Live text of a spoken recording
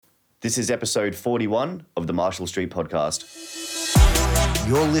This is episode 41 of the Marshall Street Podcast.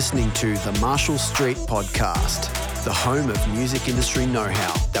 You're listening to the Marshall Street Podcast, the home of music industry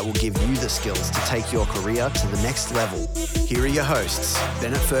know-how that will give you the skills to take your career to the next level. Here are your hosts,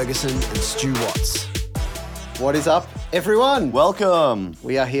 Bennett Ferguson and Stu Watts. What is up, everyone? Welcome.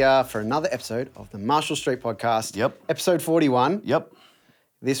 We are here for another episode of the Marshall Street Podcast. Yep. Episode 41. Yep,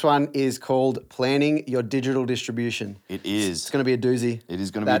 This one is called Planning Your Digital Distribution. it is. It's going to be a doozy. It is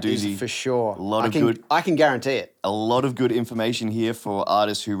going to be a doozy. That is for sure. A lot of good- I can guarantee it. A lot of good information here for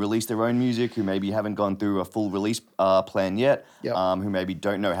artists who release their own music, who maybe haven't gone through a full release plan yet, Yep. who maybe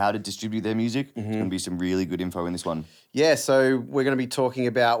don't know how to distribute their music. There's going to be some really good info in this one. Yeah, so we're going to be talking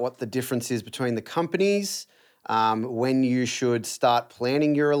about what the difference is between the companies, when you should start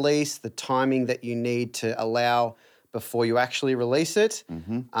planning your release, the timing that you need to allow before you actually release it,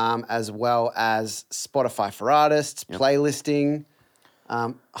 as well as Spotify for artists, playlisting,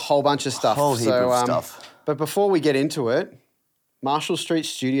 a whole bunch of stuff. Whole heap of stuff. But before we get into it, Marshall Street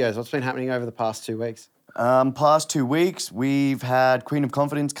Studios, what's been happening over the past 2 weeks? Past 2 weeks, we've had Queen of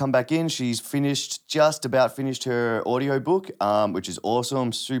Confidence come back in. She's just about finished her audiobook, which is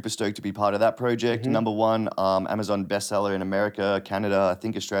awesome. Super stoked to be part of that project. Number one, Amazon bestseller in America, Canada, I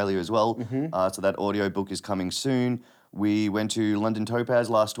think Australia as well. So that audiobook is coming soon. We went to London Topaz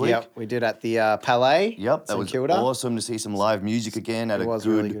last week. Yep, we did at the Palais. Yep, that St was Kilda. awesome to see some live music again at It was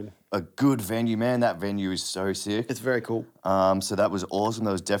really good. a good venue. Man, that venue is so sick. It's very cool. So that was awesome.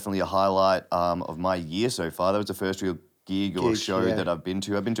 That was definitely a highlight of my year so far. That was the first real gig or show yeah. that I've been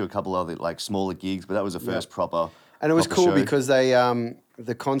to. I've been to a couple other like smaller gigs, but that was the first proper. And it was proper cool show because they,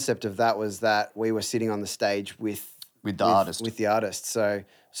 the concept of that was that we were sitting on the stage with the artist. With the artist. So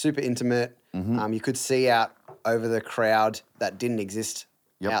super intimate. You could see out over the crowd that didn't exist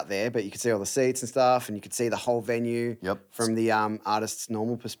out there, but you could see all the seats and stuff, and you could see the whole venue from the artist's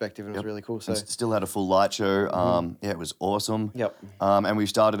normal perspective, and it was really cool. So And still had a full light show. Yeah, it was awesome. Yep. And we've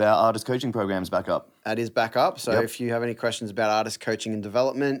started our artist coaching programs back up. that is back up. So if you have any questions about artist coaching and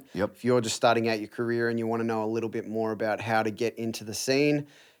development, if you're just starting out your career and you want to know a little bit more about how to get into the scene,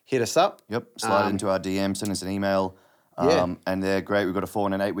 hit us up. Yep. Slide into our DM, send us an email. And they're great. We've got a 4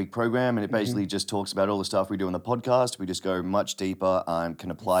 and an 8 week program, and it basically just talks about all the stuff we do on the podcast. We just go much deeper and can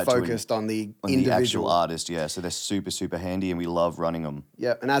apply it Focused on the the individual actual artist. Yeah, so they're super, super handy, and we love running them.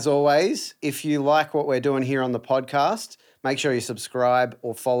 Yep. And as always, if you like what we're doing here on the podcast, make sure you subscribe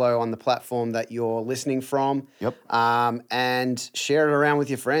or follow on the platform that you're listening from. Yep. And share it around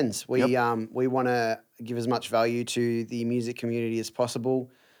with your friends. We want to give as much value to the music community as possible.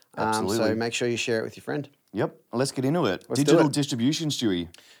 Absolutely. So make sure you share it with your friend. Yep. Let's get into it. Let's do Digital it. distribution, Stewie.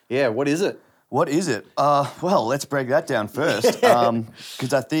 Yeah. What is it? What is it? Well, let's break that down first,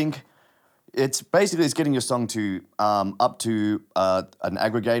 because I think it's getting your song to up to an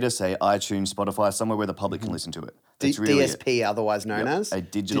aggregator, say iTunes, Spotify, somewhere where the public can listen to it. That's really it. DSP, otherwise known as a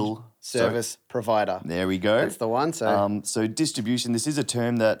digital service provider. There we go. That's the one. So So distribution, this is a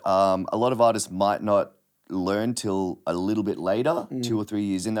term that a lot of artists might not learn till a little bit later, 2 or 3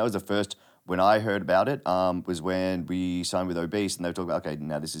 years in. That was the first, when I heard about it, was when we signed with Obese, and they were talking about, okay,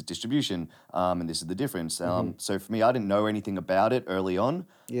 now this is distribution, and this is the difference. So for me, I didn't know anything about it early on.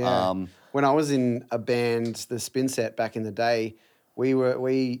 Yeah. When I was in a band, the Spin Set back in the day,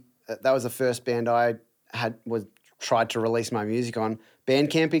 that was the first band I tried to release my music on.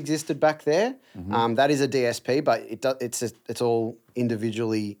 Bandcamp existed back there. That is a DSP, but it's all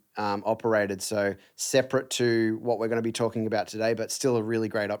individually operated, so separate to what we're going to be talking about today, but still a really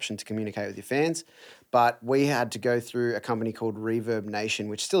great option to communicate with your fans. But we had to go through a company called Reverb Nation,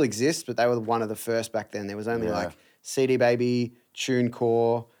 which still exists, but they were one of the first back then. There was only like CD Baby,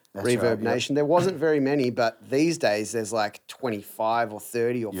 TuneCore, Reverb Nation. There wasn't very many, but these days there's like 25 or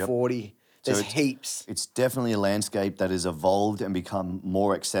 30 or 40. There's heaps. It's definitely a landscape that has evolved and become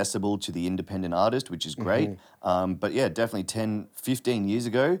more accessible to the independent artist, which is great. But yeah, definitely 10, 15 years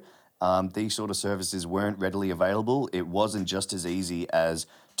ago, these sort of services weren't readily available. It wasn't just as easy as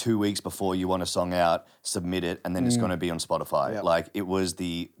 2 weeks before you want a song out, submit it, and then it's going to be on Spotify. Yep. Like it was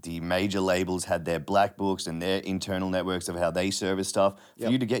the major labels had their black books and their internal networks of how they service stuff. For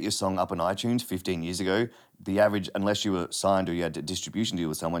you to get your song up on iTunes 15 years ago, the average, unless you were signed or you had a distribution deal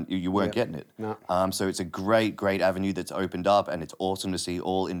with someone, you weren't getting it. No. So it's a great, great avenue that's opened up, and it's awesome to see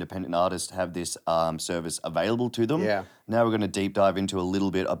all independent artists have this service available to them. Yeah. Now we're going to deep dive into a little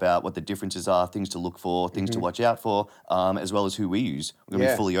bit about what the differences are, things to look for, things to watch out for, as well as who we use. We're going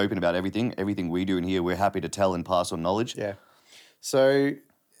to be fully open about everything. Everything we do in here, we're happy to tell and pass on knowledge. Yeah. So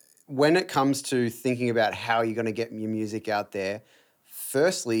when it comes to thinking about how you're going to get your music out there,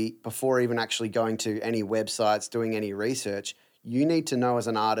 firstly, before even actually going to any websites, doing any research, you need to know as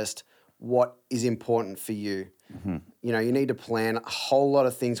an artist what is important for you. You know, you need to plan a whole lot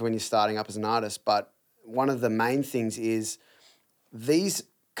of things when you're starting up as an artist, but one of the main things is these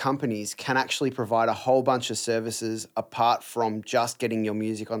companies can actually provide a whole bunch of services apart from just getting your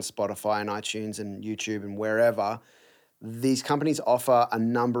music on Spotify and iTunes and YouTube and wherever. These companies offer a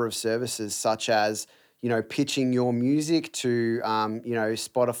number of services such as, you know, pitching your music to, you know,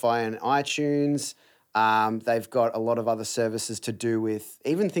 Spotify and iTunes. They've got a lot of other services to do with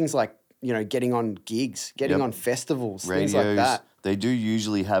even things like, you know, getting on gigs, getting on festivals, Radios, things like that. they do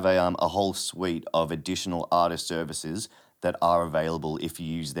usually have a whole suite of additional artist services that are available if you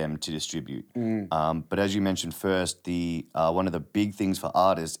use them to distribute. But as you mentioned first, the one of the big things for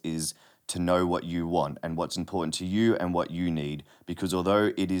artists is to know what you want and what's important to you and what you need. Because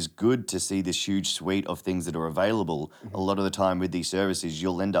although it is good to see this huge suite of things that are available, a lot of the time with these services,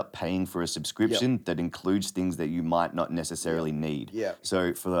 you'll end up paying for a subscription that includes things that you might not necessarily need.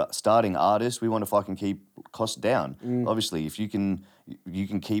 So for the starting artists, we want to fucking keep costs down. Obviously, if you can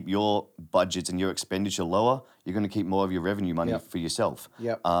keep your budgets and your expenditure lower, you're going to keep more of your revenue money for yourself.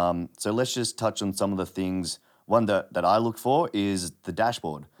 So let's just touch on some of the things. One that I look for is the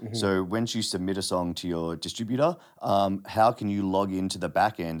dashboard. So once you submit a song to your distributor, how can you log into the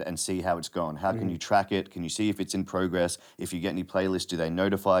back end and see how it's going? How can you track it? Can you see if it's in progress? If you get any playlists, do they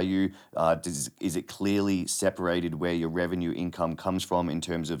notify you? Is it clearly separated where your revenue income comes from in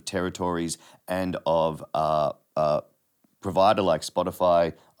terms of territories and of provider like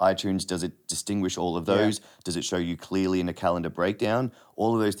Spotify, iTunes? Does it distinguish all of those? Does it show you clearly in a calendar breakdown?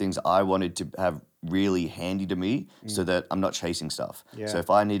 All of those things I wanted to have really handy to me so that I'm not chasing stuff. So if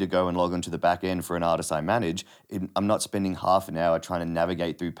I need to go and log onto the back end for an artist I manage, I'm not spending half an hour trying to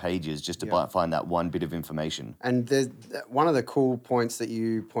navigate through pages just to find that one bit of information. And there's one of the cool points that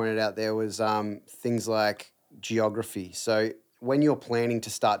you pointed out there was things like geography. So when you're planning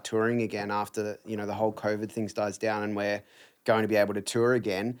to start touring again after, you know, the whole COVID things dies down and we're going to be able to tour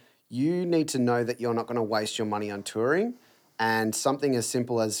again, you need to know that you're not going to waste your money on touring. And something as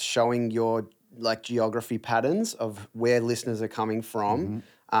simple as showing your like geography patterns of where listeners are coming from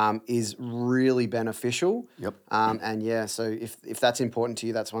is really beneficial. And yeah, so if that's important to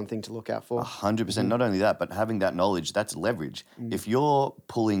you, that's one thing to look out for. 100%. Not only that, but having that knowledge, that's leverage. If you're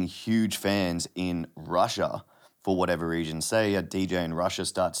pulling huge fans in Russia for whatever reason, say a DJ in Russia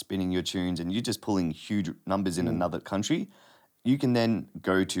starts spinning your tunes and you're just pulling huge numbers in another country, you can then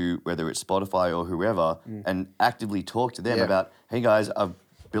go to whether it's Spotify or whoever and actively talk to them about, hey guys, I've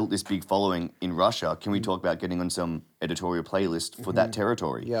built this big following in Russia. Can we talk about getting on some editorial playlist for that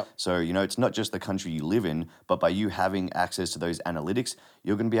territory? So, you know, it's not just the country you live in, but by you having access to those analytics,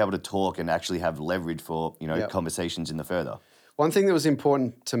 you're going to be able to talk and actually have leverage for, you know, conversations in the further. One thing that was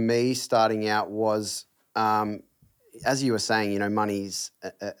important to me starting out was, as you were saying, you know, money's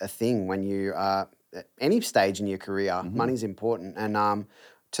a thing when you are at any stage in your career. Money's important. And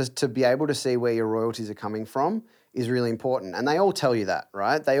to be able to see where your royalties are coming from is really important. And they all tell you that,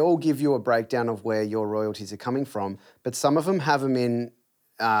 right? They all give you a breakdown of where your royalties are coming from, but some of them have them in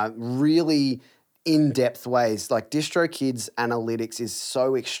really in-depth ways. Like DistroKid's analytics is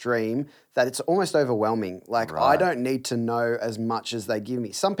so extreme that it's almost overwhelming. Like I don't need to know as much as they give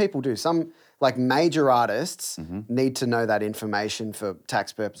me. Some people do. Some like major artists need to know that information for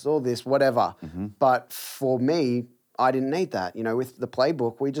tax purposes, all this, whatever. But for me, I didn't need that. You know, with the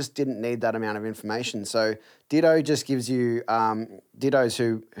playbook, we just didn't need that amount of information. So Ditto just gives you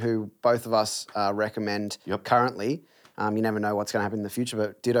Dittos who both of us recommend currently. You never know what's going to happen in the future,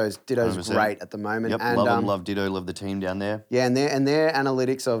 but Ditto's 100%. Great at the moment. And, love Ditto, love the team down there. Yeah, and their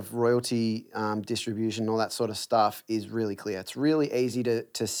analytics of royalty distribution, all that sort of stuff is really clear. It's really easy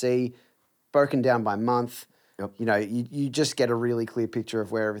to see, broken down by month. You know, you just get a really clear picture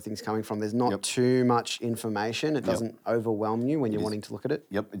of where everything's coming from. There's not too much information. It doesn't overwhelm you when you're wanting to look at it.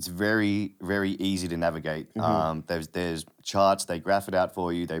 It's very, very easy to navigate. There's charts, they graph it out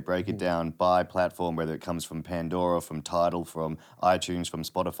for you, they break it down by platform, whether it comes from Pandora, from Tidal, from iTunes, from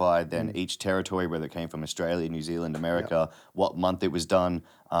Spotify, then each territory, whether it came from Australia, New Zealand, America, what month it was done.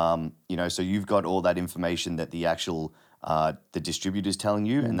 You know, so you've got all that information that the actual the distributor's telling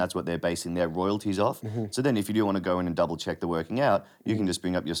you, and that's what they're basing their royalties off. So then if you do want to go in and double check the working out, you can just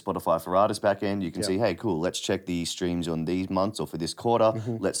bring up your Spotify for Artists back end. You can see, hey, cool, let's check the streams on these months or for this quarter.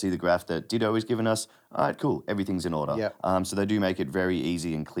 Let's see the graph that Ditto has given us. All right, cool, everything's in order. So they do make it very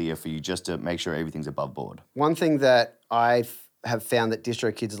easy and clear for you just to make sure everything's above board. One thing that I have found that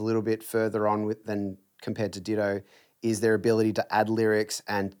DistroKid's a little bit further on with than compared to Ditto is their ability to add lyrics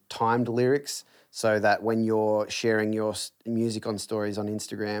and timed lyrics, so that when you're sharing your music on stories on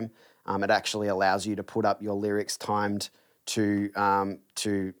Instagram, it actually allows you to put up your lyrics timed to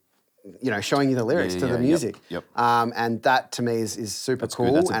showing you the lyrics to the music. Yep. And that to me is super That's good.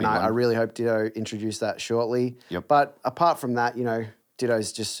 cool. That's a And big I one. really hope Ditto introduce that shortly. Yep. But apart from that,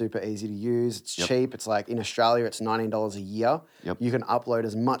 Ditto's just super easy to use. It's Yep. cheap. It's like in Australia, it's $19 a year. Yep. You can upload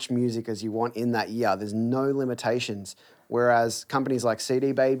as much music as you want in that year. There's no limitations. Whereas companies like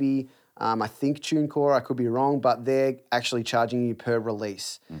CD Baby, I think TuneCore, I could be wrong, but they're actually charging you per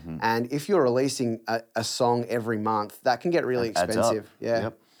release. Mm-hmm. And if you're releasing a song every month, that can get really It adds up. expensive. Yeah.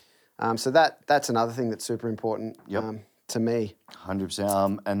 Yep. So that's another thing that's super important Yep. to me.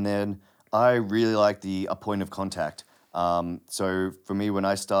 100%. And then I really like a point of contact. So for me, when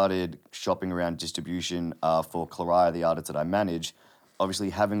I started shopping around distribution for Claraya, the artist that I manage, obviously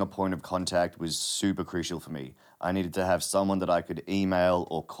having a point of contact was super crucial for me. I needed to have someone that I could email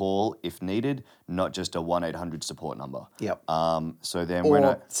or call if needed, not just a 1-800 support number. Yep. So then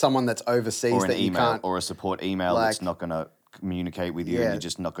Or someone that's overseas or an that you email can't. or a support email like- that's not going to communicate with you Yeah. and you're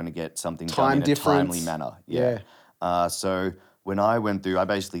just not going to get something Time done in a difference. timely manner. Yeah. So when I went through, I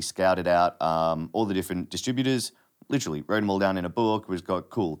basically scouted out all the different distributors, literally wrote them all down in a book, was got,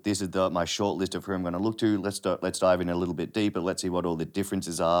 cool, this is my short list of who I'm going to look to. Let's dive in a little bit deeper. Let's see what all the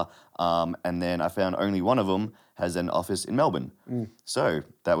differences are. And then I found only one of them has an office in Melbourne. So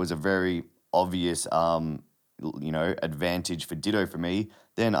that was a very obvious advantage for Ditto for me.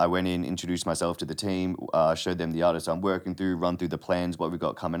 Then I went in, introduced myself to the team, showed them the artists I'm working through, run through the plans, what we've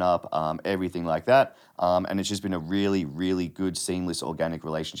got coming up, everything like that. And it's just been a really, really good, seamless, organic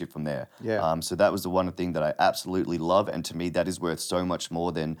relationship from there. Yeah. So that was the one thing that I absolutely love. And to me, that is worth so much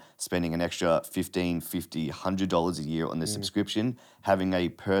more than spending an extra $15, $50, $100 a year on the subscription. Having a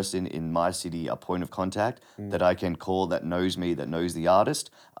person in my city, a point of contact that I can call that knows me, that knows the artist,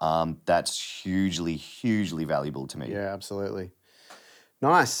 that's hugely, hugely valuable to me. Yeah, absolutely.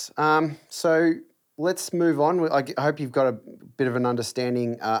 Nice. So let's move on. I hope you've got a bit of an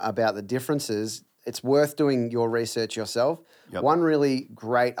understanding about the differences. It's worth doing your research yourself. Yep. One really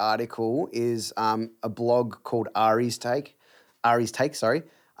great article is a blog called Ari's Take. Ari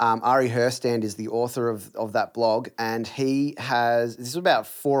Herstand is the author of that blog, and this was about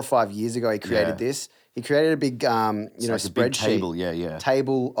 4 or 5 years ago he created this. He created a big, It's like a spreadsheet. big table, yeah.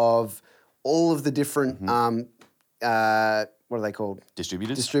 Table of all of the different, what are they called?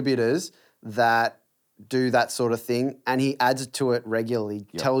 Distributors? Distributors that do that sort of thing, and he adds to it regularly,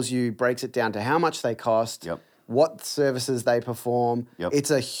 breaks it down to how much they cost, what services they perform. Yep.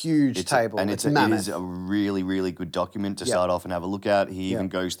 It's a huge table. It's it mammoth. is a really, really good document to start off and have a look at. He even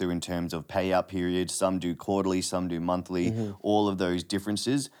goes through in terms of payout periods. Some do quarterly, some do monthly. All of those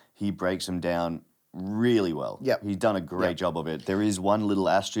differences, he breaks them down really well. Yep. He's done a great job of it. There is one little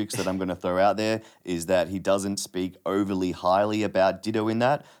asterisk that I'm going to throw out there, is that he doesn't speak overly highly about Ditto in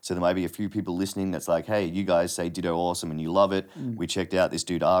that. So there might be a few people listening that's like, hey, you guys say Ditto awesome and you love it. We checked out this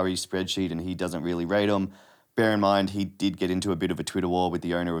dude Ari's spreadsheet and he doesn't really rate them. Bear in mind, he did get into a bit of a Twitter war with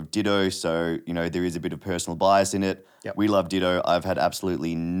the owner of Ditto, so, there is a bit of personal bias in it. Yep. We love Ditto. I've had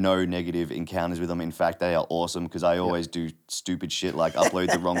absolutely no negative encounters with them. In fact, they are awesome because I always do stupid shit like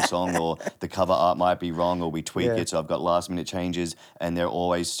upload the wrong song or the cover art might be wrong or we tweak it, so I've got last-minute changes, and they're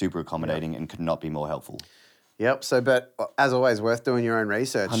always super accommodating and could not be more helpful. Yep. So, but as always, worth doing your own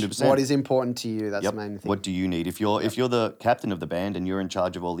research. 100%. What is important to you? That's the main thing. What do you need? If you're the captain of the band and you're in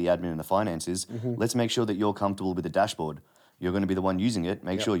charge of all the admin and the finances, let's make sure that you're comfortable with the dashboard. You're going to be the one using it.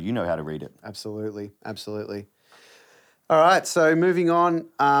 Make sure you know how to read it. Absolutely. All right. So moving on,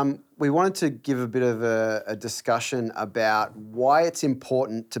 we wanted to give a bit of a discussion about why it's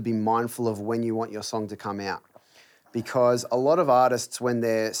important to be mindful of when you want your song to come out. Because a lot of artists, when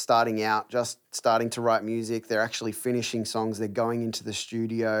they're starting out, just starting to write music, they're actually finishing songs, they're going into the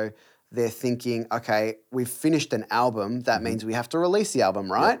studio, they're thinking, okay, we've finished an album, that means we have to release the album,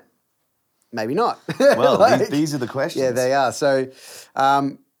 right? Yep. Maybe not. Well, these are the questions. Yeah, they are. So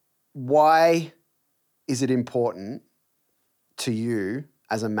why is it important to you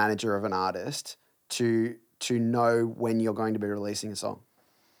as a manager of an artist to know when you're going to be releasing a song?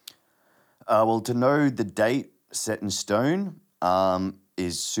 Well, to know the date set in stone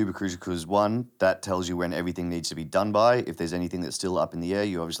is super crucial because, one, that tells you when everything needs to be done by. If there's anything that's still up in the air,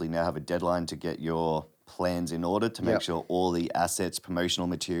 you obviously now have a deadline to get your plans in order to make sure all the assets, promotional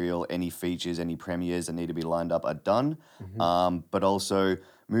material, any features, any premieres that need to be lined up are done. But also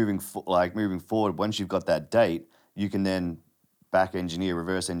moving forward, once you've got that date, you can then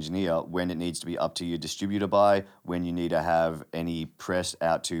reverse engineer when it needs to be up to your distributor by, when you need to have any press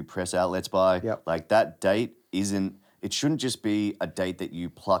out to press outlets by. Yep. Like that date it shouldn't just be a date that you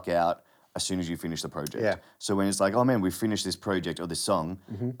pluck out as soon as you finish the project. Yeah. So when it's like, oh man, we finished this project or this song,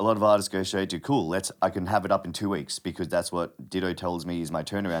 a lot of artists go straight to, cool, I can have it up in 2 weeks because that's what Ditto tells me is my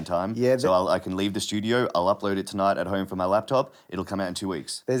turnaround time. Yeah, So I can leave the studio, I'll upload it tonight at home from my laptop, it'll come out in 2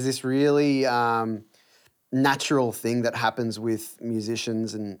 weeks. There's this really natural thing that happens with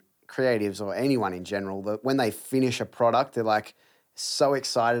musicians and creatives or anyone in general that when they finish a product, they're like so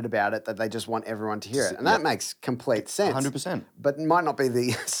excited about it that they just want everyone to hear it. And that makes complete sense. 100%. But it might not be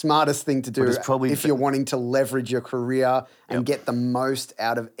the smartest thing to do it's probably if you're wanting to leverage your career and get the most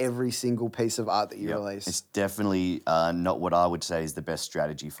out of every single piece of art that you release. It's definitely not what I would say is the best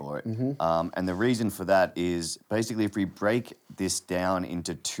strategy for it. And the reason for that is basically if we break this down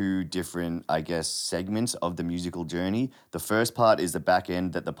into two different, I guess, segments of the musical journey, the first part is the back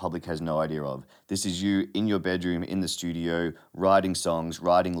end that the public has no idea of. This is you in your bedroom, in the studio, writing songs,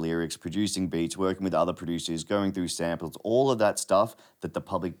 writing lyrics, producing beats, working with other producers, going through samples, all of that stuff that the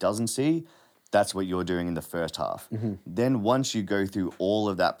public doesn't see. That's what you're doing in the first half. Then once you go through all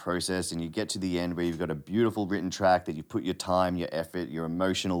of that process and you get to the end where you've got a beautiful written track that you put your time, your effort, your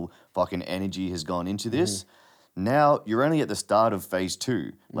emotional fucking energy has gone into this, now you're only at the start of phase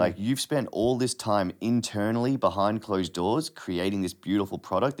 2. Like you've spent all this time internally behind closed doors creating this beautiful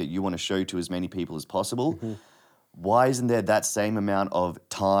product that you want to show to as many people as possible. Why isn't there that same amount of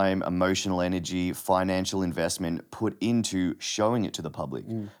time, emotional energy, financial investment put into showing it to the public?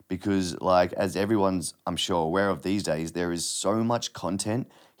 Because like as everyone's, I'm sure, aware of these days, there is so much content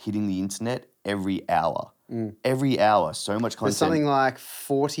hitting the internet every hour. Every hour, so much content. There's something like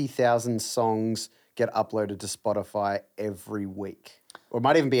 40,000 songs get uploaded to Spotify every week. Or it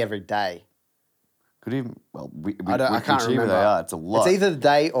might even be every day. Could even, well, I can't remember. They are. It's a lot. It's either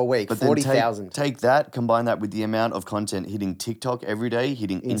day or week, But then 40,000. take that, combine that with the amount of content hitting TikTok every day,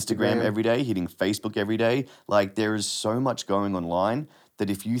 hitting Instagram every day, hitting Facebook every day. Like there is so much going online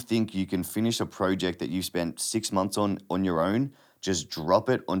that if you think you can finish a project that you spent 6 months on your own, just drop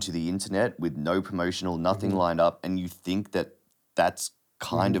it onto the internet with no promotional, nothing lined up, and you think that that's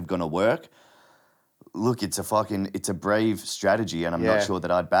kind of going to work. Look, it's a brave strategy, and I'm not sure that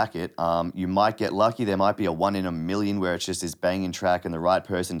I'd back it. You might get lucky. There might be a 1 in a million where it's just this banging track and the right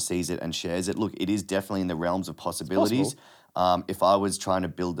person sees it and shares it. Look, it is definitely in the realms of possibilities. If I was trying to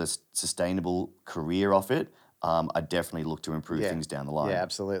build a sustainable career off it, I'd definitely look to improve things down the line. Yeah,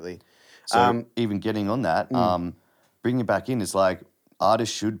 absolutely. So even getting on that, bringing it back in, it's like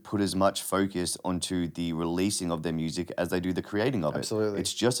artists should put as much focus onto the releasing of their music as they do the creating of it. Absolutely.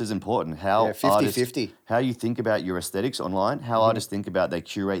 It's just as important how 50-50. how you think about your aesthetics online, how artists think about they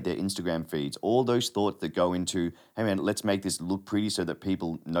curate their Instagram feeds, all those thoughts that go into, hey man, let's make this look pretty so that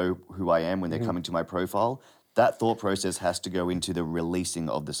people know who I am when they're coming to my profile. That thought process has to go into the releasing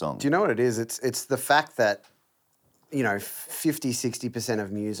of the song. Do you know what it is? It's the fact that, 50-60% of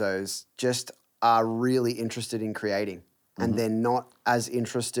musos just are really interested in creating. And they're not as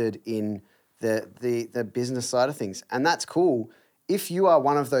interested in the business side of things. And that's cool. If you are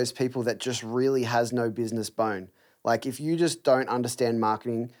one of those people that just really has no business bone, like if you just don't understand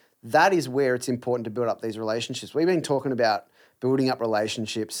marketing, that is where it's important to build up these relationships. We've been talking about building up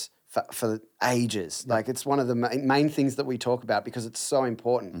relationships for ages. Like it's one of the main things that we talk about because it's so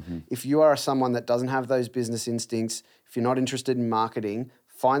important. If you are someone that doesn't have those business instincts, if you're not interested in marketing,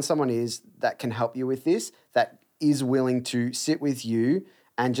 find someone that can help you with this, that is willing to sit with you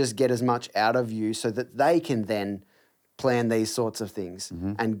and just get as much out of you so that they can then plan these sorts of things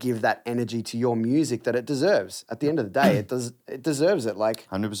and give that energy to your music that it deserves. At the end of the day, it deserves it. Like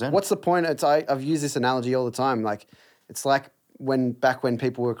 100%. What's the point? I've used this analogy all the time. Like it's like back when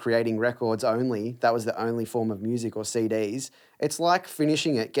people were creating records only, that was the only form of music, or CDs. It's like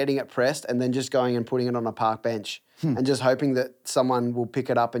finishing it, getting it pressed, and then just going and putting it on a park bench and just hoping that someone will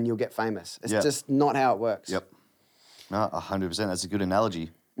pick it up and you'll get famous. It's just not how it works. Yep. No, 100%. That's a good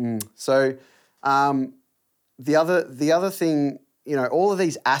analogy. So the other thing, all of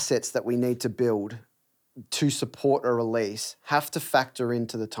these assets that we need to build to support a release have to factor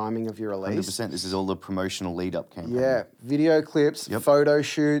into the timing of your release. 100%. This is all the promotional lead-up campaign. Yeah, video clips, photo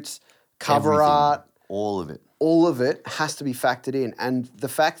shoots, cover art. All of it. All of it has to be factored in. And the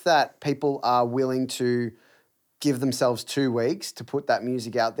fact that people are willing to give themselves 2 weeks to put that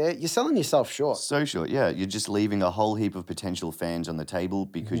music out there, you're selling yourself short. So short, yeah. You're just leaving a whole heap of potential fans on the table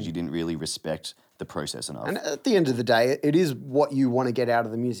because you didn't really respect the process enough. And at the end of the day, it is what you want to get out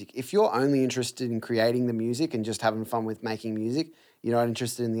of the music. If you're only interested in creating the music and just having fun with making music, you're not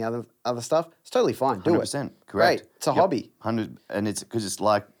interested in the other stuff, it's totally fine. Do 100%, it. correct. Great. It's a hobby. 100, and it's because it's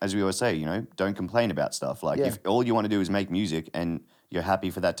like, as we always say, don't complain about stuff. Like if all you want to do is make music and You're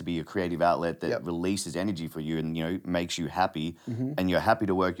happy for that to be a creative outlet that Yep. releases energy for you and, makes you happy, Mm-hmm. and you're happy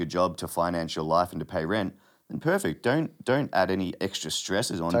to work your job to finance your life and to pay rent, then perfect. Don't add any extra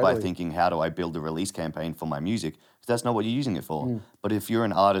stresses on by Totally. thinking, how do I build a release campaign for my music? 'Cause that's not what you're using it for. But if you're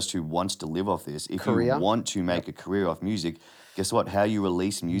an artist who wants to live off this, if Career. you want to make a career off music, guess what? How you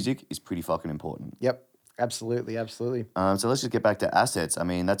release music is pretty fucking important. Yep. Absolutely. So let's just get back to assets. I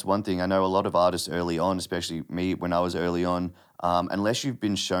mean, that's one thing. I know a lot of artists early on, especially me when I was early on, unless you've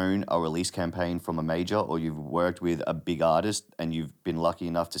been shown a release campaign from a major or you've worked with a big artist and you've been lucky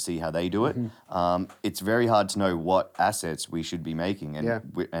enough to see how they do it, it's very hard to know what assets we should be making and Yeah.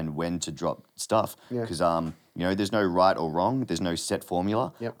 and when to drop stuff. Yeah. Because there's no right or wrong. There's no set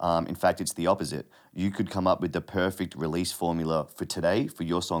formula. Yep. In fact, it's the opposite. You could come up with the perfect release formula for today, for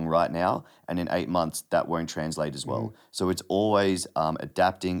your song right now, and in 8 months, that won't translate as well. So it's always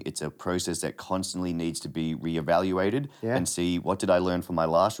adapting. It's a process that constantly needs to be reevaluated Yeah. and see, what did I learn from my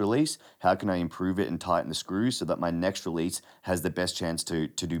last release? How can I improve it and tighten the screws so that my next release has the best chance to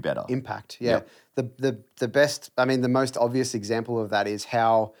do better? Impact. Yeah. The best, I mean, the most obvious example of that is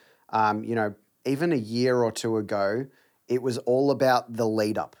how, even a year or two ago, it was all about the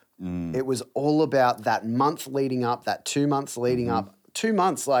lead up. It was all about that month leading up, that 2 months leading up. 2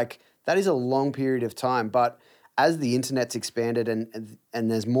 months, like that is a long period of time. But as the internet's expanded and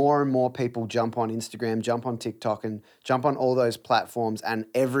there's more and more people jump on Instagram, jump on TikTok, and jump on all those platforms, and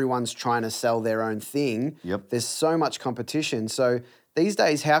everyone's trying to sell their own thing. Yep. There's so much competition. So these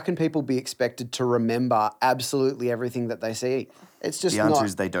days, how can people be expected to remember absolutely everything that they see? It's just The answer not.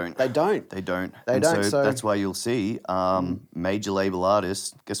 is they don't. They don't. They don't. They And don't, So, so- that's why you'll see major label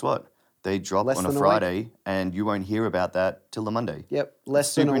artists, guess what? They drop Less on a than a Friday and you won't hear about that till the Monday. Yep, It's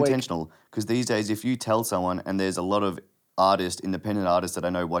less than super a week. intentional. Because these days, if you tell someone, and there's a lot of artists, independent artists that I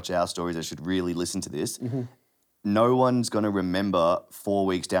know watch our stories that should really listen to this, Mm-hmm. no one's going to remember 4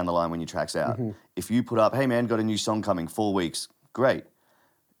 weeks down the line when your track's out. Mm-hmm. If you put up, hey man, got a new song coming, 4 weeks, great.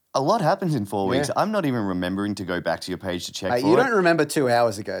 A lot happens in 4 weeks. Yeah. I'm not even remembering to go back to your page to check for You it. don't remember 2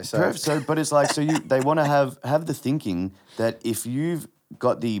 hours ago. So But it's like, they want to have the thinking that if you've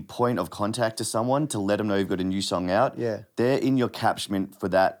got the point of contact to someone to let them know you've got a new song out, Yeah. they're in your captionment for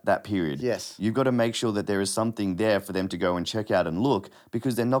that period. Yes. You've got to make sure that there is something there for them to go and check out and look,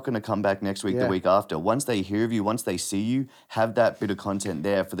 because they're not going to come back next week, Yeah. the week after. Once they hear of you, once they see you, have that bit of content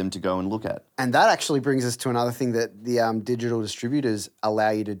there for them to go and look at. And that actually brings us to another thing that the digital distributors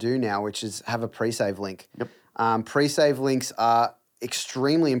allow you to do now, which is have a pre-save link. Yep. Pre-save links are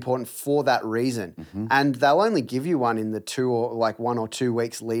extremely important for that reason. And they'll only give you one in the 1 or 2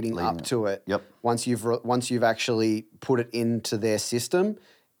 weeks leading up to it. Yep. Once you've actually put it into their system,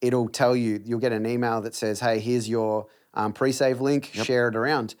 it'll tell you, you'll get an email that says, hey, here's your pre-save link, share it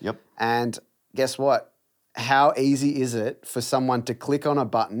around. Yep. And guess what? How easy is it for someone to click on a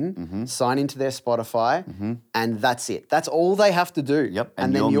button, sign into their Spotify, and that's it? That's all they have to do. Yep, And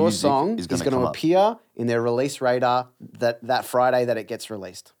and then your your music song is is gonna going come to up. appear in their release radar that Friday that it gets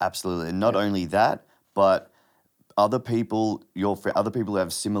released. Absolutely. And not only that, but other people who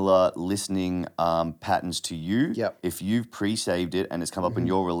have similar listening patterns to you, Yep. if you've pre-saved it and it's come up on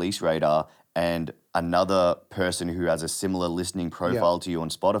your release radar, and another person who has a similar listening profile to you on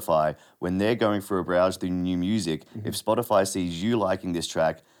Spotify, when they're going through a browse through new music, if Spotify sees you liking this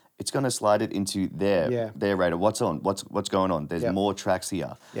track, it's going to slide it into their radar. What's on? What's going on? There's Yep. more tracks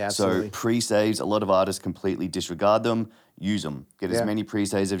here. Yeah, so absolutely. pre-saves, a lot of artists completely disregard them. Use them. Get as Yeah. many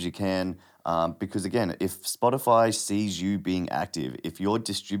pre-saves as you can. Because again, if Spotify sees you being active, if your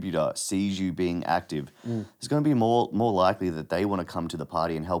distributor sees you being active, it's going to be more likely that they want to come to the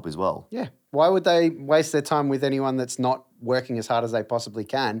party and help as well. Yeah. Why would they waste their time with anyone that's not working as hard as they possibly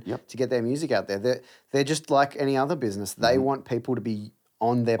can Yep. to get their music out there? They're just like any other business. They want people to be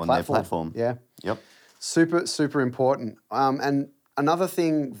on their platform. Yeah. Yep. Super, super important. And another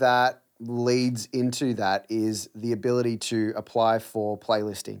thing that leads into that is the ability to apply for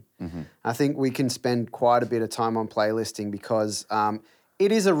playlisting. I think we can spend quite a bit of time on playlisting because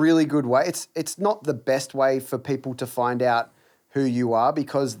it is a really good way. It's not the best way for people to find out who you are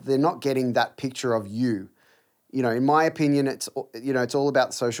because they're not getting that picture of you. In my opinion, it's all about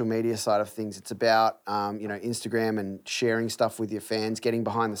the social media side of things. It's about Instagram and sharing stuff with your fans, getting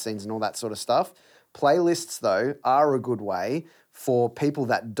behind the scenes and all that sort of stuff. Playlists, though, are a good way for people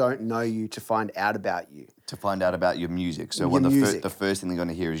that don't know you to find out about you. To find out about your music. So Your music. the first thing they're going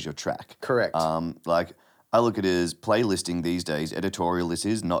to hear is your track. Correct. Like I look at it as playlisting these days. Editorial this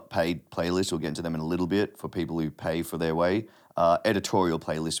is, not paid playlists. We'll get into them in a little bit for people who pay for their way. Editorial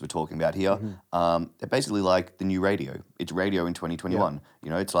playlists we're talking about here. They're basically like the new radio. It's radio in 2021. Yeah. You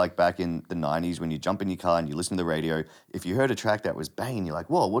know, it's like back in the 90s when you jump in your car and you listen to the radio. If you heard a track that was banging, you're like,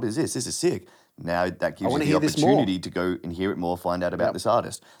 whoa, what is this? This is sick. Now that gives you the opportunity to go and hear it more, find out about this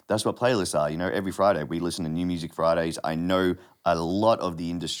artist. That's what playlists are. You know, every Friday we listen to New Music Fridays. I know a lot of the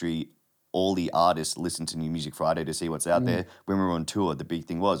industry, all the artists listen to New Music Friday to see what's out there. When we were on tour, the big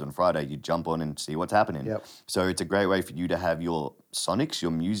thing was on Friday, you jump on and see what's happening. Yep. So it's a great way for you to have your sonics,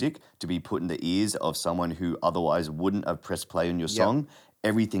 your music, to be put in the ears of someone who otherwise wouldn't have pressed play on your song.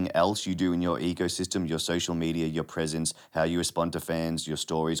 Everything else you do in your ecosystem, your social media, your presence, how you respond to fans, your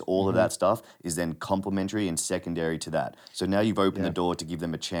stories, all of that stuff is then complementary and secondary to that. So now you've opened the door to give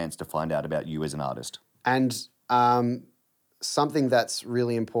them a chance to find out about you as an artist. And something that's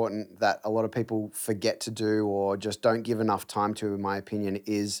really important that a lot of people forget to do or just don't give enough time to, in my opinion,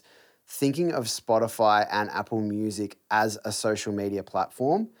 is thinking of Spotify and Apple Music as a social media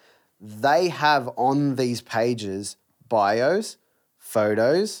platform. They have on these pages bios,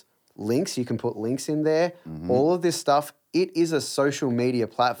 photos, links. You can put links in there. All of this stuff. It is a social media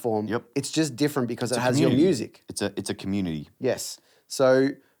platform. Yep. It's just different because it a has community. your music. It's a community. Yes. So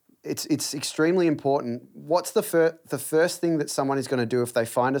it's extremely important. What's the first thing that someone is going to do if they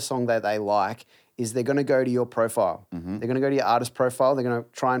find a song that they like is they're going to go to your profile. They're going to go to your artist profile. They're going to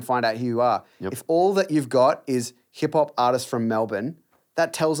try and find out who you are. Yep. If all that you've got is hip-hop artist from Melbourne,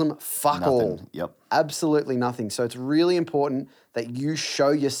 that tells them fuck all. Yep. Absolutely nothing. So it's really important that you show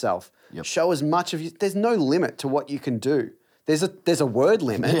yourself. Yep. Show as much of you. There's no limit to what you can do. There's a word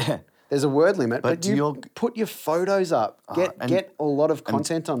limit. Yeah. There's a word limit, but to you put your photos up. Get a lot of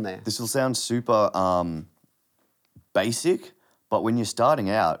content on there. This will sound super basic, but when you're starting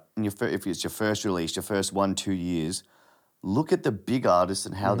out, and if it's your first release, your first 1-2 years, look at the big artists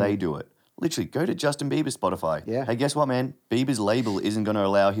and how they do it. Literally, go to Justin Bieber's Spotify. Yeah. Hey, guess what, man? Bieber's label isn't going to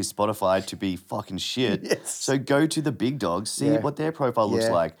allow his Spotify to be fucking shit. Yes. So go to the big dogs, see what their profile looks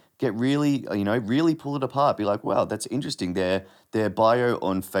Yeah. like. Get really, really pull it apart. Be like, wow, that's interesting. Their bio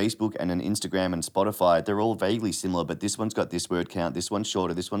on Facebook and on Instagram and Spotify, they're all vaguely similar, but this one's got this word count, this one's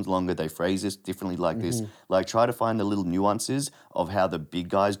shorter, this one's longer. They phrase this differently like this. Like, try to find the little nuances of how the big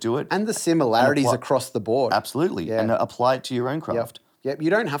guys do it. And the similarities across the board. Absolutely. Yeah. And apply it to your own craft. Yep.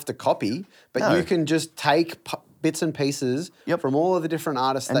 You don't have to copy, but No. you can just take bits and pieces from all of the different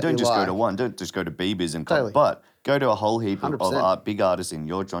artists And that you don't just like. go to one. Don't just go to Bieber's and Totally. but go to a whole heap of 100%. big artists in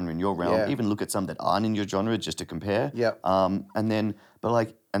your genre, in your realm. Yeah. Even look at some that aren't in your genre just to compare. Yep. And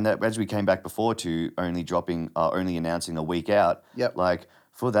that as we came back before to only announcing a week out. Yep. Like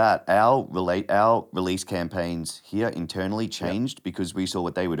for that, our release campaigns here internally changed because we saw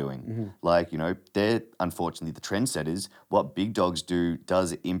what they were doing. Like, they're unfortunately the trendsetters. What big dogs do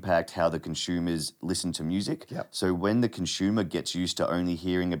does impact how the consumers listen to music. Yep. So when the consumer gets used to only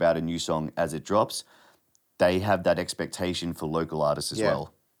hearing about a new song as it drops, they have that expectation for local artists as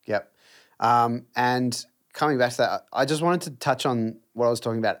well. Yep. And coming back to that, I just wanted to touch on what I was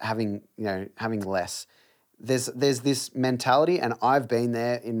talking about, having less. There's this mentality, and I've been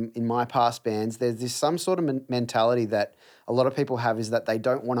there in my past bands. There's this some sort of mentality that a lot of people have is that they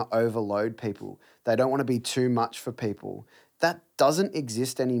don't want to overload people. They don't want to be too much for people. That doesn't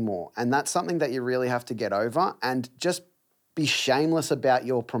exist anymore. And that's something that you really have to get over and just be shameless about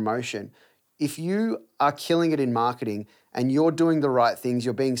your promotion. If you are killing it in marketing and you're doing the right things,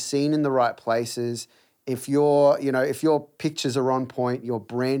 you're being seen in the right places, if your pictures are on point, your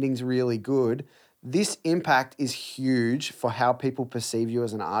branding's really good, this impact is huge for how people perceive you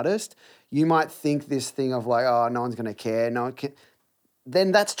as an artist. You might think this thing of like, oh, no one's going to care. No one can.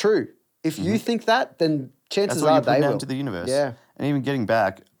 Then that's true. If you think that, then chances That's what are you put they down will. to the universe. Yeah. And even getting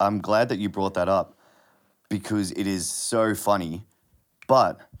back, I'm glad that you brought that up because it is so funny,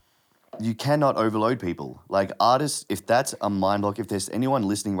 but you cannot overload people. Like artists, if that's a mind block, if there's anyone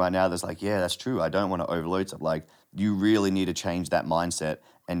listening right now that's like, yeah, that's true, I don't want to overload stuff. Like, you really need to change that mindset.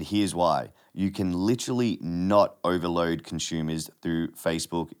 And here's why. You can literally not overload consumers through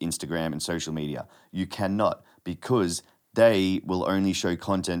Facebook, Instagram, and social media. You cannot, because they will only show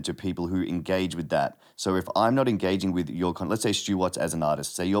content to people who engage with that. So if I'm not engaging with your content, let's say Stu Watts as an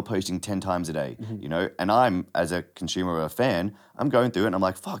artist, say you're posting 10 times a day, and I'm, as a consumer or a fan, I'm going through it and I'm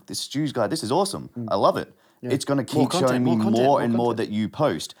like, fuck, this Stu's guy, this is awesome. I love it. Yeah. It's going to keep showing me more and more that you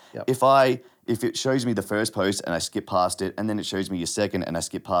post. Yep. If it shows me the first post and I skip past it, and then it shows me your second and I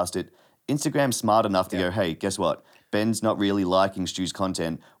skip past it, Instagram's smart enough to go, hey, guess what? Ben's not really liking Stu's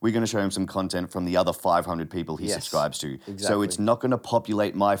content. We're going to show him some content from the other 500 people he subscribes to. Exactly. So it's not going to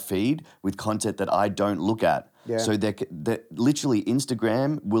populate my feed with content that I don't look at. Yeah. So that literally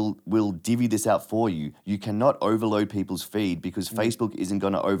Instagram will divvy this out for you. You cannot overload people's feed because Facebook isn't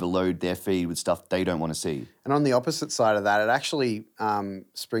going to overload their feed with stuff they don't want to see. And on the opposite side of that, it actually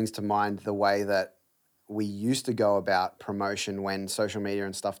springs to mind the way that we used to go about promotion when social media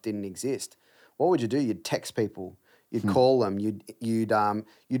and stuff didn't exist. What would you do? You'd text people. You'd call them.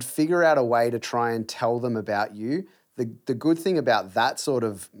 You'd figure out a way to try and tell them about you. The good thing about that sort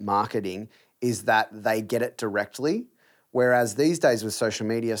of marketing is that they get it directly. Whereas these days with social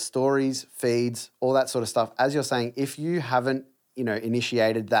media, stories, feeds, all that sort of stuff, as you're saying, if you haven't,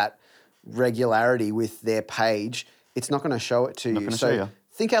 initiated that regularity with their page, it's not going to show it to you. Not going to show you.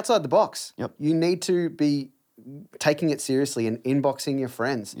 Think outside the box. Yep. You need to be taking it seriously and inboxing your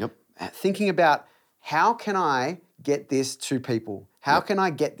friends. Yep. Thinking about, how can I get this to people? How can I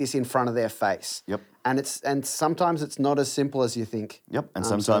get this in front of their face? Yep. And sometimes it's not as simple as you think. Yep. And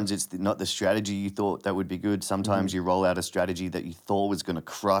sometimes it's not the strategy you thought that would be good. Sometimes you roll out a strategy that you thought was going to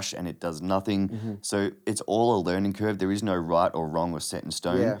crush and it does nothing. So it's all a learning curve. There is no right or wrong or set in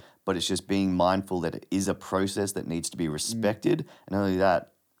stone. Yeah. But it's just being mindful that it is a process that needs to be respected. And not only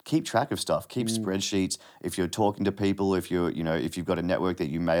that, keep track of stuff. Keep spreadsheets. If you're talking to people, if you've got a network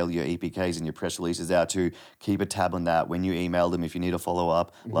that you mail your EPKs and your press releases out to, keep a tab on that. When you email them, if you need a follow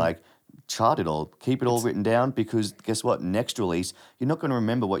up, chart it all. Keep it all written down, because guess what? Next release, you're not going to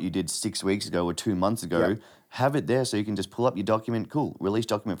remember what you did 6 weeks ago or 2 months ago. Yeah. Have it there so you can just pull up your document. Cool, release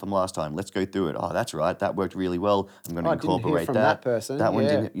document from last time. Let's go through it. Oh, that's right. That worked really well. I'm going to incorporate from that person. That one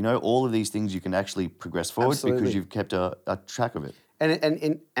Yeah. didn't. All of these things you can actually progress forward because you've kept a track of it.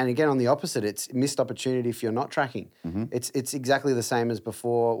 And again, on the opposite, it's missed opportunity if you're not tracking. It's exactly the same as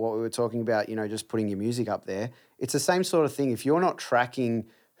before what we were talking about, just putting your music up there. It's the same sort of thing. If you're not tracking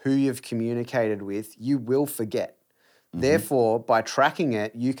who you've communicated with, you will forget. Therefore, by tracking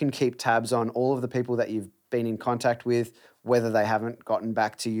it, you can keep tabs on all of the people that you've been in contact with, whether they haven't gotten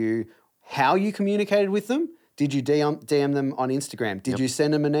back to you, how you communicated with them. Did you DM them on Instagram? Did you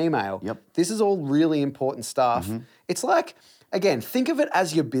send them an email? Yep. This is all really important stuff. It's like, again, think of it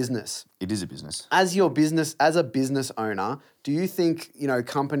as your business. It is a business. As your business, as a business owner, do you think,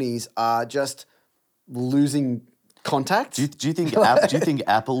 companies are just losing contact? Do you think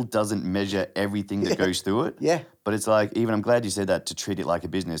Apple doesn't measure everything that goes through it? Yeah. But it's like, even I'm glad you said that, to treat it like a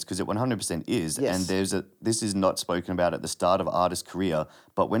business, because it 100% is. Yes. And this is not spoken about at the start of artist career,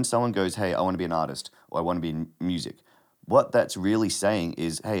 but when someone goes, hey, I want to be an artist, or I want to be in music, what that's really saying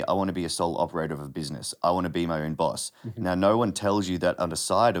is, hey, I want to be a sole operator of a business. I want to be my own boss. Now, no one tells you that on the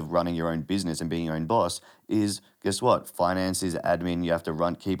side of running your own business and being your own boss is, guess what? Finances, admin, you have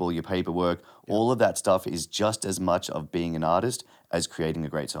to keep all your paperwork. All of that stuff is just as much of being an artist as creating a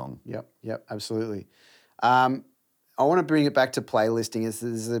great song. Yep, absolutely. I want to bring it back to playlisting.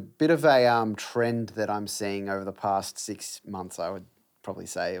 There's a bit of a trend that I'm seeing over the past 6 months, I would probably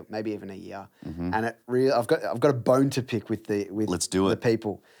say, or maybe even a year. And it really, I've got a bone to pick with Let's do the it.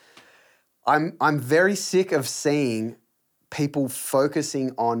 people. I'm very sick of seeing people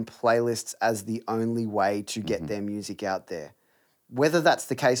focusing on playlists as the only way to get their music out there. Whether that's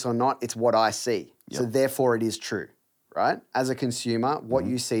the case or not, it's what I see. So therefore it is true, right? As a consumer, what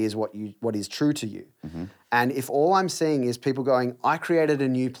you see is what is true to you. And if all I'm seeing is people going, I created a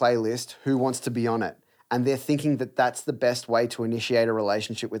new playlist, who wants to be on it? And they're thinking that that's the best way to initiate a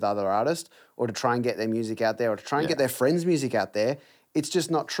relationship with other artists, or to try and get their music out there, or to try and get their friends' music out there. It's just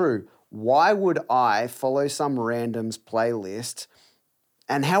not true. Why would I follow some random's playlist,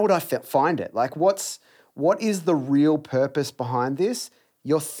 and how would I find it? Like, what is the real purpose behind this?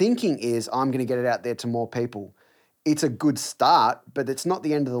 Your thinking is, I'm going to get it out there to more people. It's a good start, but it's not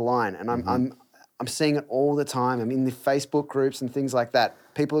the end of the line. And I'm seeing it all the time. I'm in the Facebook groups and things like that.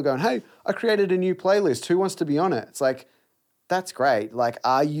 People are going, hey, I created a new playlist. Who wants to be on it? It's like, that's great. Like,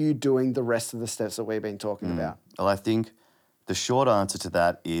 are you doing the rest of the steps that we've been talking about? Well, I think the short answer to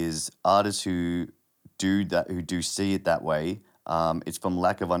that is artists who do see it that way, it's from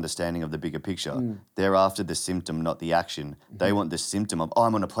lack of understanding of the bigger picture. They're after the symptom, not the action. They want the symptom of,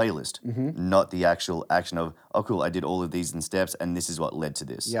 I'm on a playlist, not the actual action of, oh, cool, I did all of these in steps and this is what led to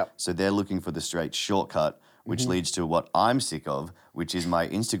this. Yep. So they're looking for the straight shortcut, which leads to what I'm sick of, which is my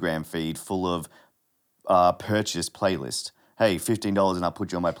Instagram feed full of purchase playlist. Hey, $15 and I'll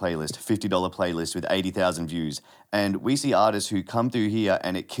put you on my playlist. $50 playlist with 80,000 views. And we see artists who come through here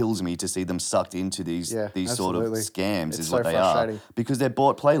and it kills me to see them sucked into these sort of absolutely. scams It's is so what they frustrating. are. Because they're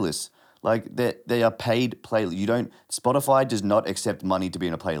bought playlists. Like they are paid playlists. Spotify does not accept money to be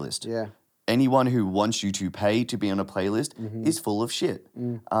in a playlist. Yeah. anyone who wants you to pay to be on a playlist is full of shit.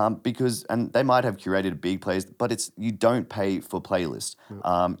 And they might have curated a big playlist, but you don't pay for playlists.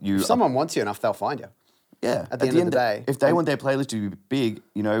 If someone wants you enough, they'll find you. Yeah. At the end of the day. If they want their playlist to be big,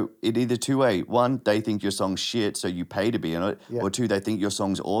 it either two-way. One, they think your song's shit, so you pay to be on it. Yeah. Or two, they think your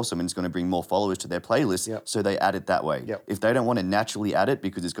song's awesome and it's going to bring more followers to their playlist, so they add it that way. Yep. If they don't want to naturally add it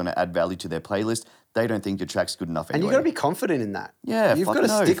because it's going to add value to their playlist, they don't think your track's good enough anyway. And you've got to be confident in that. Yeah, You've got fucking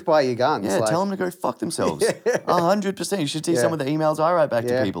to oath. stick by your guns. Yeah, tell them to go fuck themselves. 100%. You should see Yeah. some of the emails I write back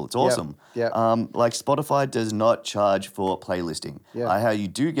Yeah. to people. It's awesome. Yep. Like Spotify does not charge for playlisting. Yeah. How you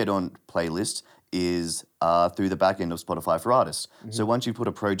do get on playlists is through the back end of Spotify for Artists. So once you put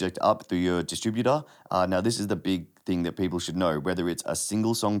a project up through your distributor, now this is the big thing that people should know, whether it's a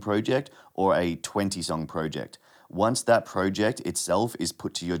single song project or a 20-song project. Once that project itself is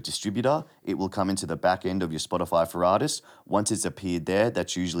put to your distributor, it will come into the back end of your Spotify for Artists. Once it's appeared there,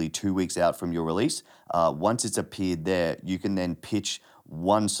 that's usually 2 weeks out from your release. Once it's appeared there, you can then pitch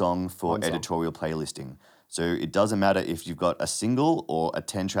one song for editorial playlisting. So it doesn't matter if you've got a single or a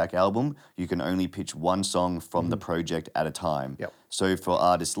 10-track album, you can only pitch one song from the project at a time. Yep. So for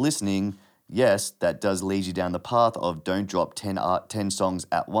artists listening, yes, that does lead you down the path of don't drop 10 songs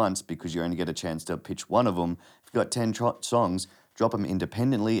at once because you only get a chance to pitch one of them. If you've got 10 songs, drop them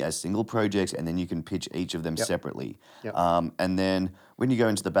independently as single projects, and then you can pitch each of them separately. Yep. And then when you go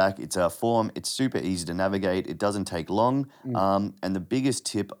into the back, it's a form. It's super easy to navigate. It doesn't take long. And the biggest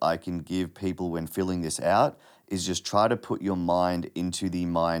tip I can give people when filling this out is just try to put your mind into the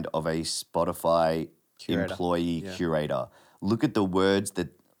mind of a Spotify employee curator. Look at the words that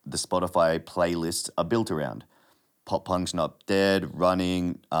the Spotify playlists are built around. Pop Punk's Not Dead,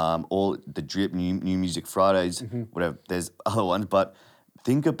 Running, all the Drip, New Music Fridays, whatever. There's other ones, but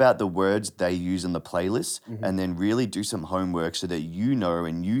think about the words they use in the playlist and then really do some homework so that you know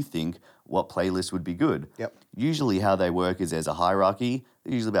and you think what playlist would be good. Yep. Usually how they work is there's a hierarchy.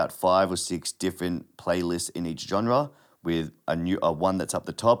 There's usually about 5 or 6 different playlists in each genre with a one that's up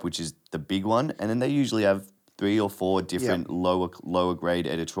the top, which is the big one. And then they usually have 3 or 4 different lower grade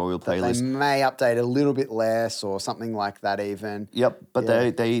editorial playlists. They may update a little bit less or something like that even. Yep, but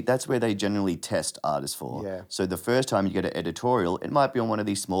they that's where they generally test artists for. Yeah. So the first time you get an editorial, it might be on one of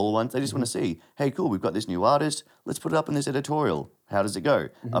these smaller ones. They just want to see, hey, cool, we've got this new artist. Let's put it up in this editorial. How does it go?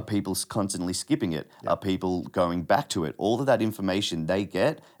 Are people constantly skipping it? Are people going back to it? All of that information they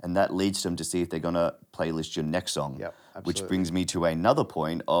get, and that leads them to see if they're going to playlist your next song. Yep, which absolutely. brings me to another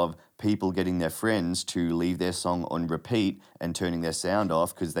point of people getting their friends to leave their song on repeat and turning their sound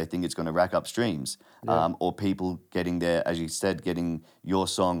off because they think it's going to rack up streams. Or people getting as you said, getting your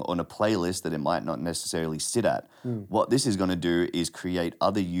song on a playlist that it might not necessarily sit at. What this is going to do is create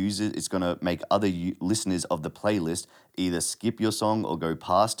other users. It's going to make other listeners of the playlist either skip your song or go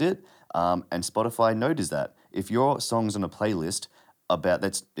past it. And Spotify notices that. If your song's on a playlist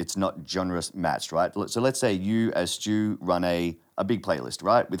it's not genre matched, right? So let's say you as Stu run a big playlist,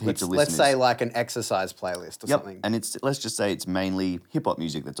 right? With heaps of listeners. Let's say like an exercise playlist or something. And let's just say it's mainly hip hop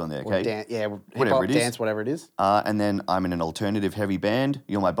music that's on there, okay? Whatever it is. Dance, whatever it is. And then I'm in an alternative heavy band.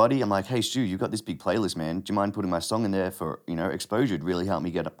 You're my buddy. I'm like, hey Stu, you've got this big playlist, man. Do you mind putting my song in there for exposure? It'd really help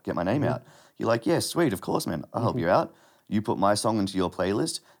me get my name out. You're like, yeah, sweet, of course, man. I'll help you out. You put my song into your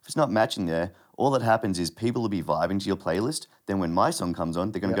playlist. If it's not matching there, all that happens is people will be vibing to your playlist. Then when my song comes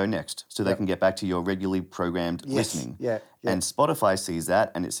on, they're going to go next. So they can get back to your regularly programmed listening. Yeah. And Spotify sees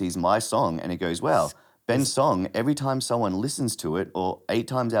that and it sees my song and it goes, wow, Ben's song, every time someone listens to it, or 8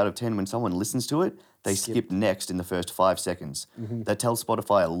 times out of 10 when someone listens to it, they skip next in the first 5 seconds. That tells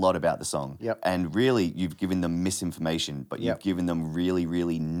Spotify a lot about the song. And really, you've given them misinformation, but you've given them really,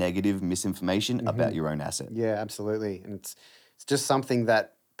 really negative misinformation about your own asset. Yeah, absolutely. And it's just something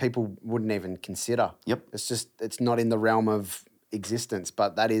that people wouldn't even consider. Yep. It's not in the realm of existence,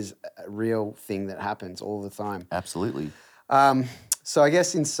 but that is a real thing that happens all the time. Absolutely. So I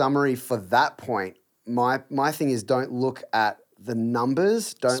guess in summary for that point, my thing is don't look at the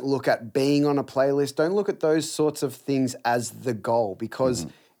numbers, don't look at being on a playlist, don't look at those sorts of things as the goal because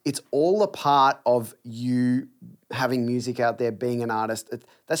it's all a part of you having music out there, being an artist.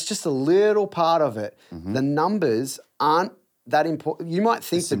 That's just a little part of it. The numbers aren't that important. You might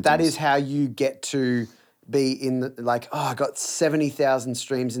think that is how you get to be in I got 70,000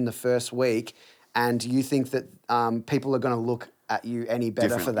 streams in the first week, and you think that people are going to look at you any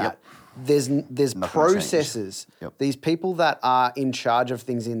better for that. There's processes. These people that are in charge of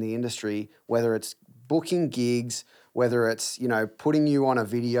things in the industry, whether it's booking gigs, whether it's putting you on a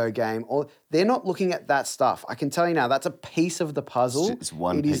video game, or they're not looking at that stuff. I can tell you now, that's a piece of the puzzle. It's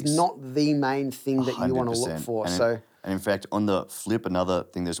one piece. It is not the main thing that you want to look for. And so And in fact, on the flip, another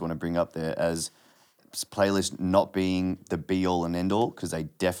thing I just want to bring up there as playlists not being the be all and end all, because they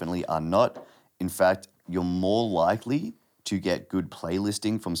definitely are not. In fact, you're more likely to get good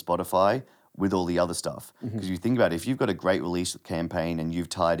playlisting from Spotify with all the other stuff. Because you think about it, if you've got a great release campaign and you've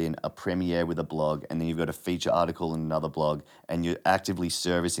tied in a premiere with a blog, and then you've got a feature article in another blog, and you're actively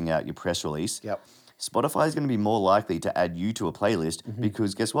servicing out your press release, Yep. Spotify is going to be more likely to add you to a playlist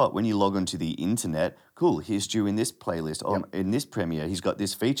because guess what? When you log onto the internet, cool, here's Stu in this playlist. Oh, in this premiere, he's got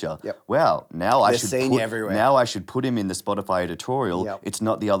this feature. Yep. Wow, now They're seeing you everywhere. Now I should put him in the Spotify editorial. Yep. It's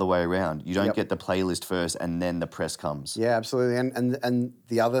not the other way around. You don't Yep. get the playlist first and then the press comes. Yeah, absolutely. And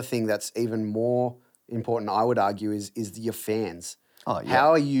the other thing that's even more important, I would argue, is your fans. Oh, yeah.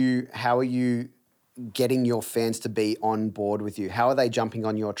 How are you getting your fans to be on board with you? How are they jumping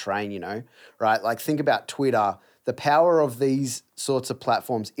on your train, right? Like think about Twitter, the power of these sorts of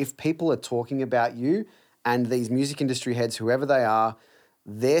platforms. If people are talking about you and these music industry heads, whoever they are,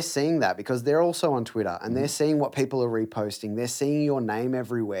 they're seeing that because they're also on Twitter and they're seeing what people are reposting. They're seeing your name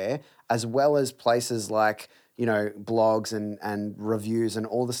everywhere, as well as places like, blogs and reviews and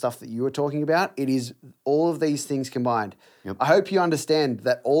all the stuff that you were talking about. It is all of these things combined. Yep. I hope you understand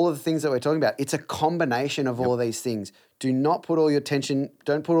that all of the things that we're talking about, it's a combination of all of these things. Do not put all your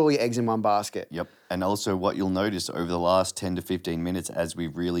don't put all your eggs in one basket. Yep. And also what you'll notice over the last 10 to 15 minutes as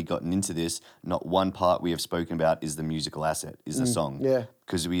we've really gotten into this, not one part we have spoken about is the musical asset, is the song. Yeah.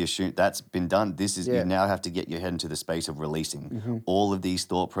 Because we assume that's been done. This is, you now have to get your head into the space of releasing. All of these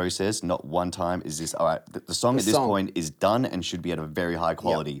thought process, not one time is this, all right, the song at this point is done and should be at a very high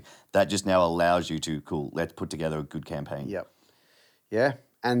quality. That just now allows you to, cool, let's put together a good campaign. Yep. Yeah.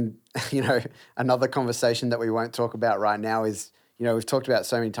 And, another conversation that we won't talk about right now is, we've talked about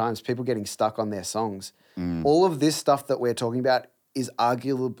so many times, people getting stuck on their songs. All of this stuff that we're talking about is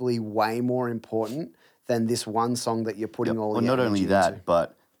arguably way more important than this one song that you're putting all your not only energy that, into.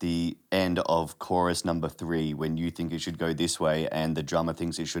 but the end of chorus number 3 when you think it should go this way and the drummer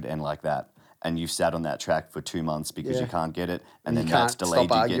thinks it should end like that. And you've sat on that track for 2 months because you can't get it, and then that's delayed.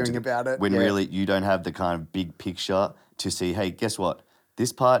 Stop arguing about it. When really you don't have the kind of big picture to see, hey, guess what?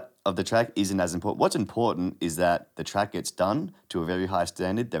 This part of the track isn't as important. What's important is that the track gets done to a very high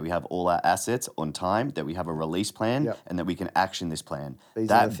standard, that we have all our assets on time, that we have a release plan, and that we can action this plan. These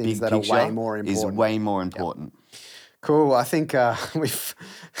that are the things big that are picture way more is important. way more important. Cool. I think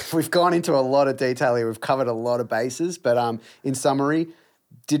we've gone into a lot of detail here. We've covered a lot of bases, but in summary,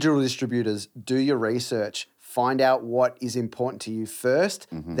 digital distributors, do your research. Find out what is important to you first,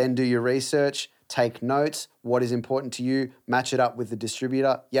 then do your research. Take notes, what is important to you, match it up with the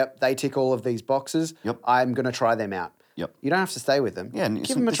distributor. Yep, they tick all of these boxes. Yep. I'm going to try them out. Yep. You don't have to stay with them. Yeah, and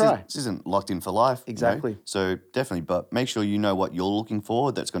give them a try. This isn't locked in for life. Exactly. So definitely, but make sure you know what you're looking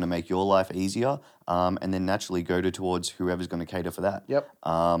for that's going to make your life easier, and then naturally go towards whoever's going to cater for that. Yep.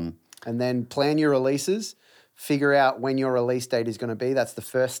 And then plan your releases. Figure out when your release date is going to be. That's the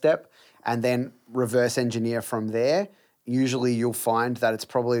first step. And then reverse engineer from there. Usually you'll find that it's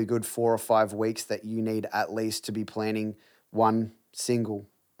probably a good 4 or 5 weeks that you need at least to be planning one single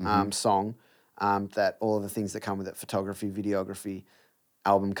song, that all of the things that come with it, photography, videography,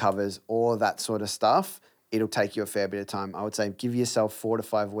 album covers, all of that sort of stuff. It'll take you a fair bit of time. I would say give yourself 4 to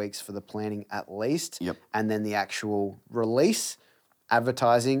 5 weeks for the planning at least. Yep. And then the actual release,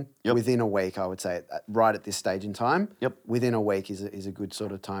 advertising within a week, I would say, right at this stage in time. Yep. Within a week is a good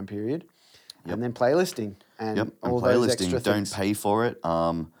sort of time period. And then playlisting and all and those playlisting, extra don't things. pay for it.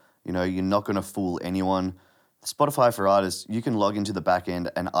 You're not going to fool anyone. Spotify for artists, you can log into the back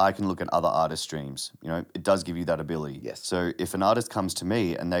end and I can look at other artist streams. It does give you that ability. Yes. So if an artist comes to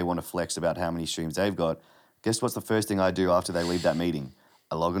me and they want to flex about how many streams they've got, guess what's the first thing I do after they leave that meeting?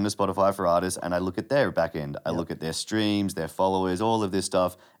 I log into Spotify for artists and I look at their back end. I look at their streams, their followers, all of this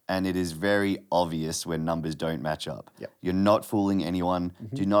stuff, and it is very obvious when numbers don't match up. Yep. You're not fooling anyone.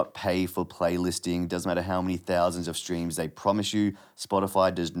 Do not pay for playlisting. Doesn't matter how many thousands of streams they promise you.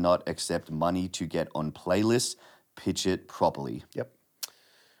 Spotify does not accept money to get on playlists. Pitch it properly. Yep.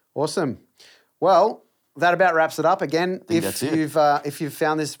 Awesome. Well, that about wraps it up. Again, that's it. if you've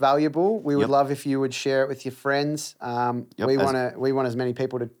found this valuable, we would love if you would share it with your friends. We want as many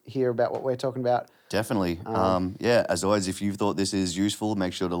people to hear about what we're talking about. Definitely. As always, if you've thought this is useful,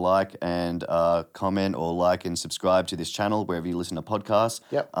 make sure to like and comment or like and subscribe to this channel wherever you listen to podcasts.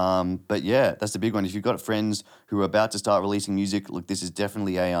 Yep. But yeah, that's the big one. If you've got friends who are about to start releasing music, look, this is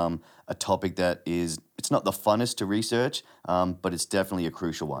definitely a topic that it's not the funnest to research, but it's definitely a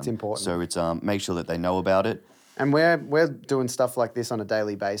crucial one. It's important. So it's make sure that they know about it. And we're doing stuff like this on a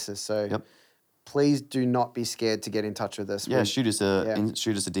daily basis. So please do not be scared to get in touch with us. Yeah, shoot us a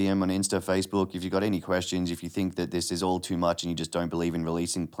DM on Insta, Facebook. If you've got any questions, if you think that this is all too much and you just don't believe in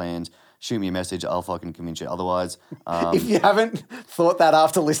releasing plans, shoot me a message. I'll fucking convince you otherwise. If you haven't thought that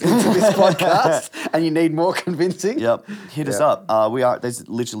after listening to this podcast and you need more convincing, yep, hit us up. This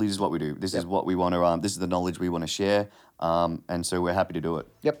literally is what we do. This is what we want to. This is the knowledge we want to share, and so we're happy to do it.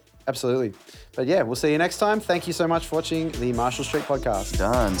 Yep, absolutely. But yeah, we'll see you next time. Thank you so much for watching the Marshall Street Podcast.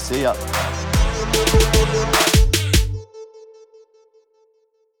 Done. See ya.